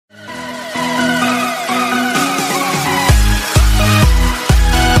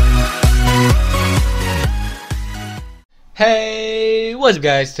Hey, what's up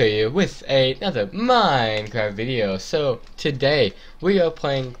guys, Atreyue with another Minecraft video. So today we are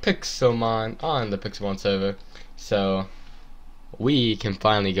playing Pixelmon on the Pixelmon server, so we can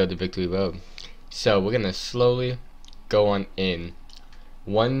finally go to Victory Road. So we're gonna slowly go on in,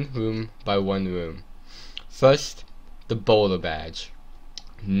 one room by one room. First, the boulder badge.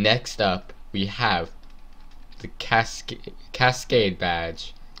 Next up, we have the cascade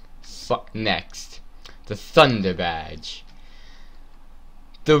badge. Next, the thunder badge.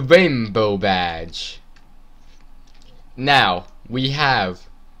 The rainbow badge. Now we have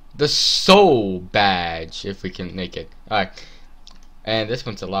the soul badge, if we can make it. Alright, and this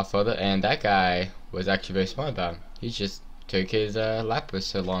one's a lot further, and that guy was actually very smart about it. He just took his lapis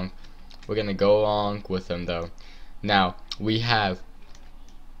so long. We're gonna go along with him though. Now we have,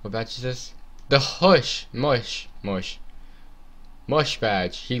 what badge is this? The mush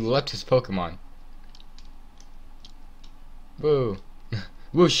badge. He left his Pokemon. Woo.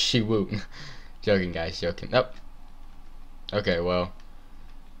 Whooshy woo. Joking guys, joking. Nope. Okay, well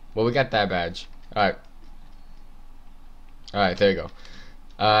we got that badge. Alright, there you go.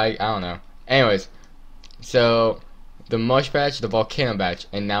 I don't know. Anyways, so the mush badge, the volcano badge,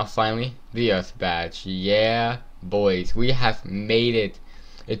 and now finally the earth badge. Yeah, boys, we have made it.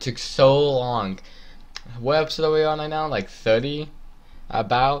 It took so long. What episode are we on right now? Like 30?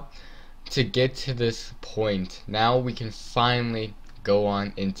 About to get to this point. Now we can finally go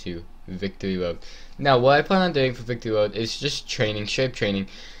on into Victory Road. Now what I plan on doing for Victory Road is just training, straight training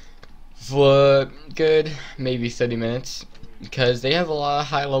for good maybe 30 minutes, because they have a lot of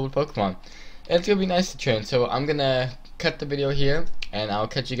high level Pokemon and it's gonna be nice to train. So I'm gonna cut the video here and I'll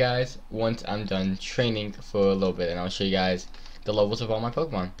catch you guys once I'm done training for a little bit, and I'll show you guys the levels of all my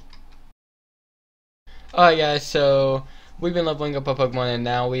Pokemon. Alright guys, so we've been leveling up our Pokemon and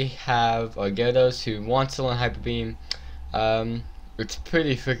now we have our Gyarados who wants to learn Hyper Beam. It's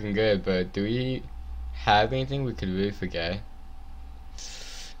pretty freaking good, but do we have anything we could really forget?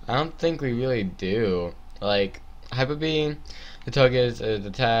 I don't think we really do. Like, Hyper Beam, the target is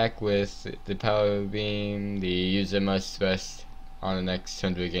attack with the power beam. The user must rest on the next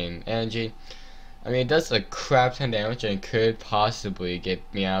turn to gain energy. I mean, it does a crap ton of damage and could possibly get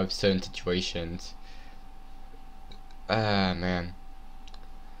me out of certain situations. Man.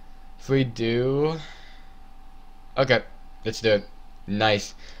 If we do... Okay, let's do it.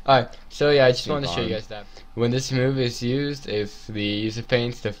 Nice. Alright, so yeah, I just wanted to show you guys that. When this move is used, if the user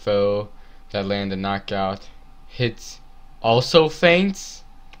faints, the foe that landed a knockout hits also faints?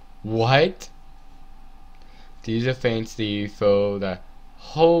 What? The user faints, the foe that...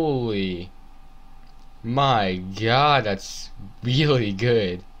 Holy... My god, that's really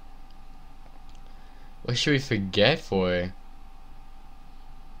good. What should we forget for it?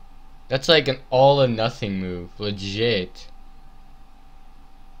 That's like an all or nothing move, legit.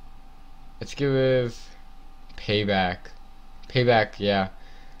 Let's give it payback. Payback, yeah.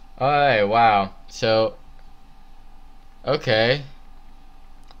 Alright, wow. So, okay.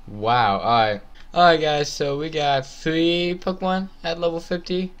 Wow, alright. Alright guys, so we got 3 Pokemon at level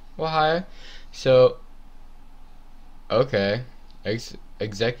 50 or higher. So, okay.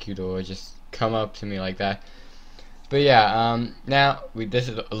 Executor just come up to me like that. But yeah, now this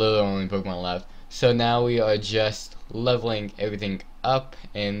is a little only Pokemon left. So now we are just leveling everything up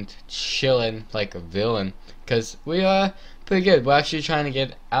and chilling like a villain, because we are pretty good. We're actually trying to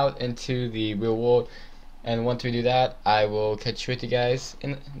get out into the real world, and once we do that, I will catch you with you guys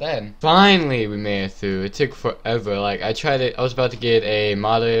in then. Finally, we made it through. It took forever. Like I was about to get a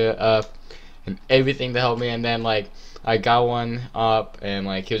moderator up and everything to help me, and then like I got one up and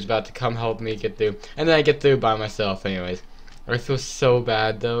like he was about to come help me get through, and then I get through by myself anyways. I feel so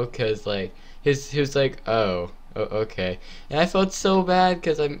bad though, cause like he was like, oh, okay, and I felt so bad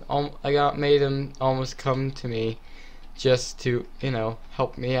because I made him almost come to me just to, you know,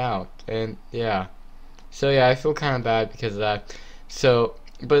 help me out, and yeah. So yeah, I feel kind of bad because of that. So,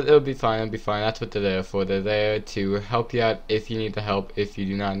 but it'll be fine. It'll be fine. That's what they're there for. They're there to help you out if you need the help. If you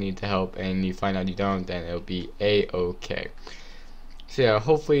do not need the help and you find out you don't, then it'll be a-okay. So yeah,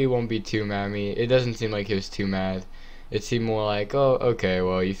 hopefully he won't be too mad at me. It doesn't seem like he was too mad. It seemed more like, oh, okay,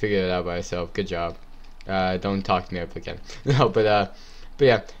 well, you figured it out by yourself. Good job. Don't talk to me up again. No, but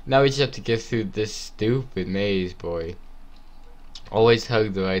yeah, now we just have to get through this stupid maze, boy. Always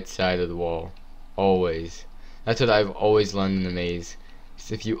hug the right side of the wall. Always. That's what I've always learned in the maze.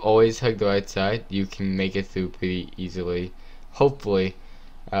 So if you always hug the right side, you can make it through pretty easily. Hopefully.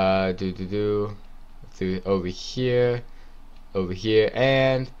 Through over here,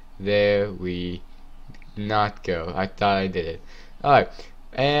 and there we not go. I thought I did it. Alright,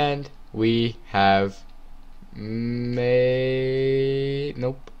 and we have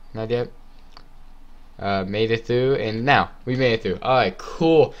Nope, not yet. Made it through, and now we made it through. Alright,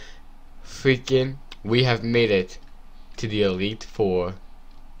 cool. Freaking, we have made it to the Elite Four.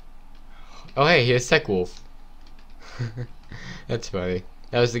 Oh hey, here's Tech Wolf. That's funny.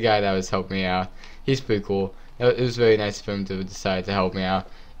 That was the guy that was helping me out. He's pretty cool. It was very nice of him to decide to help me out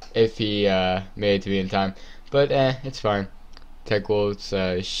if he made it to me in time. But it's fine. Tech Wolf's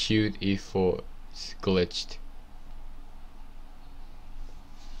shoot E4 is glitched.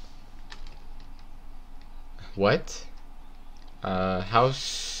 What? How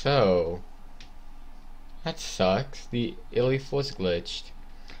so? That sucks. The Elite Four's glitched.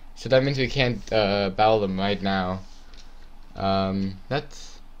 So that means we can't battle them right now. That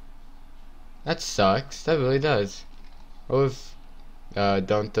sucks. That really does. What if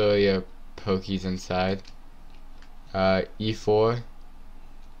don't throw your pokies inside? E4.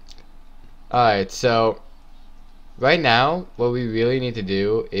 Alright, so right now what we really need to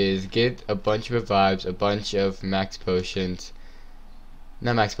do is get a bunch of revives, a bunch of max potions.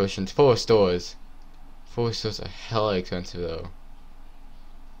 Not max potions, 4 stores. 4 stores are hella expensive though.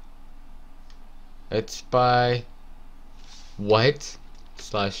 Let's buy what?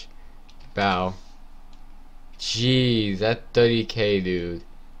 Slash bow. Jeez, that 30k, dude.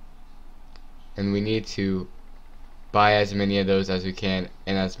 And we need to buy as many of those as we can,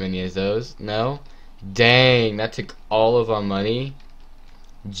 and as many as those. No? Dang, that took all of our money.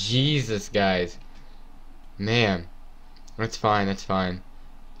 Jesus, guys. Man. That's fine, that's fine.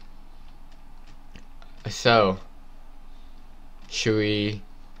 So, should we...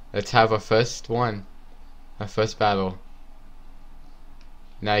 Let's have our first one. Our first battle.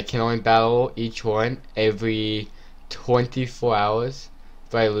 Now I can only battle each one every 24 hours.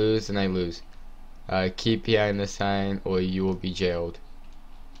 If I lose, then I lose. Keep behind the sign or you will be jailed.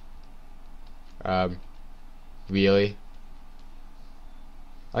 Really?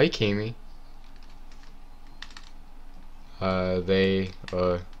 Are you kidding me? They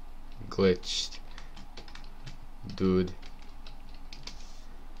are glitched. Dude.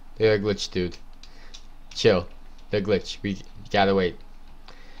 They are glitched, dude. Chill. They're glitched. We gotta wait.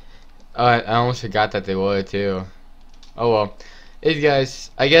 I almost forgot that they were too. Oh well. Hey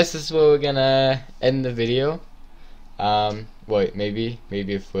guys, I guess this is where we're gonna end the video. Wait, maybe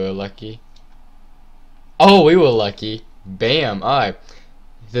if we're lucky. Oh, we were lucky. Bam. Alright.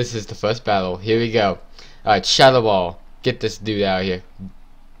 This is the first battle. Here we go. Alright, Shadow Ball. Get this dude out of here.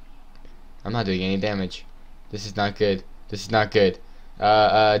 I'm not doing any damage. This is not good. This is not good.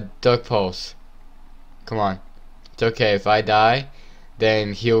 Dark Pulse. Come on. It's okay. If I die,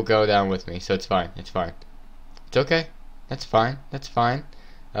 then he'll go down with me. So it's fine. It's fine. It's okay. That's fine. That's fine.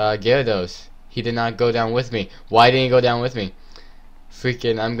 Gyarados. He did not go down with me. Why didn't he go down with me?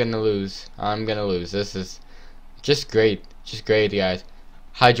 Freaking, I'm gonna lose. I'm gonna lose. This is just great. Just great, guys.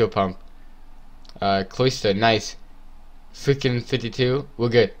 Hydro Pump. Cloister. Nice. Freaking 52. We're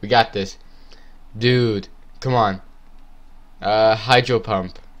good. We got this. Dude. Come on. Hydro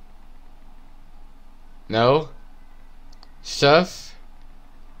Pump. No. Surf.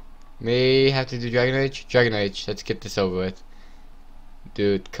 May have to do Dragon Rage. Dragon Rage. Let's get this over with.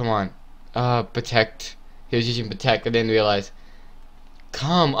 Dude, come on. Protect. He was using Protect. I didn't realize.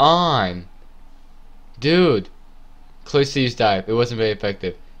 Come on. Dude. Close to use Dive. It wasn't very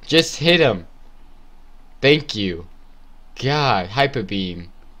effective. Just hit him. Thank you. God. Hyper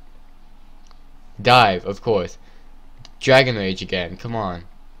Beam. Dive, of course. Dragon Rage again. Come on.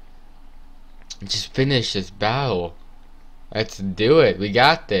 Just finish this battle. Let's do it. We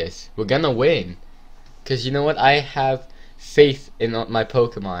got this. We're gonna win. Because you know what? I have faith in my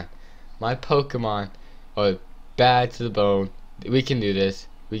Pokemon. My Pokemon are bad to the bone. We can do this.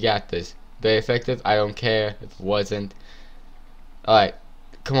 We got this. Very effective. I don't care if it wasn't. Alright.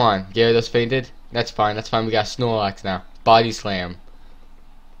 Come on. Gyarados fainted. That's fine. That's fine. We got Snorlax now. Body Slam.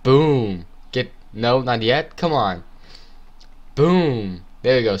 Boom. Get... No, not yet. Come on. Boom.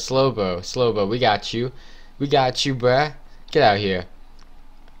 There we go. Slowbro. Slowbro. We got you. We got you, bruh. Get out of here.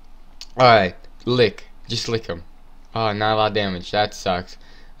 Alright. Lick. Just lick him. Oh, not a lot of damage. That sucks.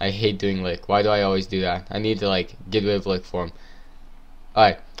 I hate doing lick. Why do I always do that? I need to, like, get rid of lick for him.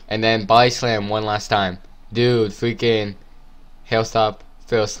 Alright. And then Body Slam one last time. Dude, freaking Hailstop,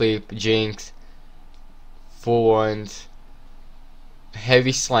 Fail Sleep, Jinx, 4-1s,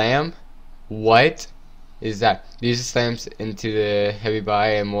 Heavy Slam? What is that? The user slams into the heavy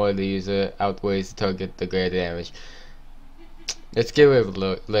body and more of the user outweighs the target the greater damage. Let's get rid of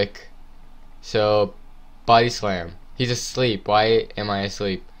lick. So, Body Slam. He's asleep. Why am I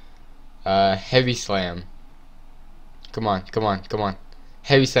asleep? Heavy Slam. Come on, come on, come on.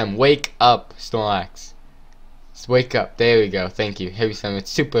 Heavy Slam. Wake up, Snorlax. Just wake up. There we go. Thank you. Heavy slam. It's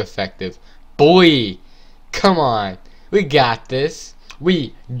super effective. Boy! Come on. We got this.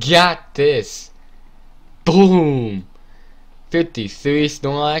 We got this. Boom! 53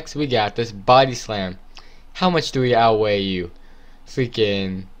 Snorlax. We got this. Body slam. How much do we outweigh you?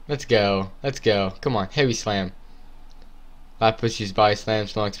 Freaking. Let's go. Let's go. Come on. Heavy slam. Lapus's body slam.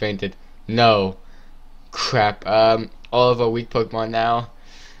 Snorlax fainted. No. Crap. All of our weak Pokemon now.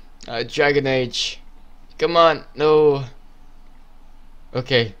 Dragon Age. Come on. No.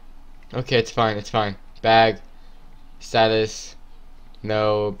 Okay. Okay, it's fine. It's fine. Bag. Status.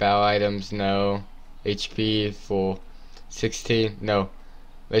 No. Battle items. No. HP for 16. No.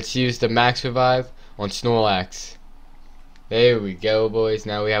 Let's use the max revive on Snorlax. There we go, boys.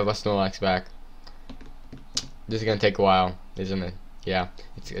 Now we have our Snorlax back. This is gonna take a while, isn't it? Yeah,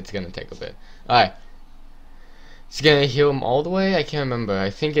 it's gonna take a bit. Alright. It's gonna heal him all the way? I can't remember. I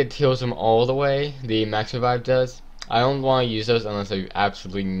think it heals him all the way. The max revive does. I don't want to use those unless I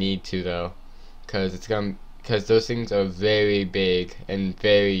absolutely need to, though, because those things are very big and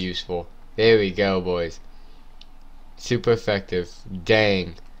very useful. There we go, boys. Super effective.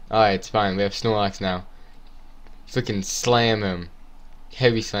 Dang. Alright, it's fine. We have Snorlax now. Freaking slam him.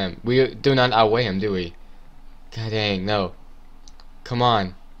 Heavy slam. We do not outweigh him, do we? God dang, no. Come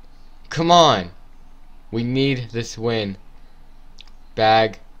on. Come on. We need this win.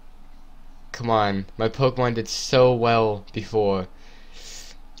 Bag. Come on. My Pokemon did so well before.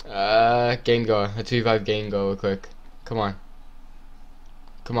 Gengar. Let's revive Gengar real quick. Come on.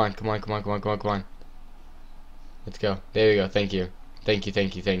 Come on, come on, come on, come on, come on, come on. Let's go. There we go. Thank you. Thank you,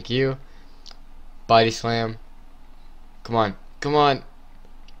 thank you, thank you. Body slam. Come on. Come on.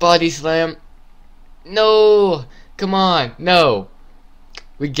 Body slam. No. Come on. No.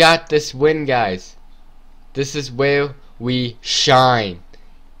 We got this win, guys. This is where we shine.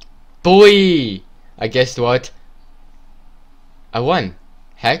 Boy! I guessed what? I won.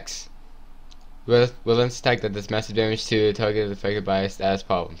 Hex? Relentless attack that does massive damage to the target affected by status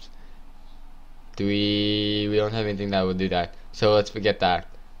problems. We don't have anything that will do that. So let's forget that.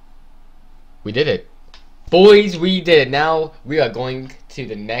 We did it. Boys, we did it. Now we are going to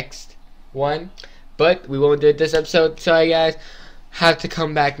the next one. But we won't do it this episode. Sorry, guys. Have to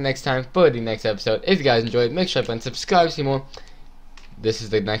come back next time for the next episode. If you guys enjoyed, make sure to subscribe to see more. This is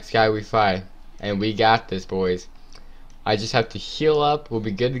the next guy we fight. And we got this, boys. I just have to heal up. We'll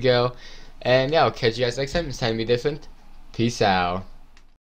be good to go. And yeah, I'll catch you guys next time. It's time to be different. Peace out.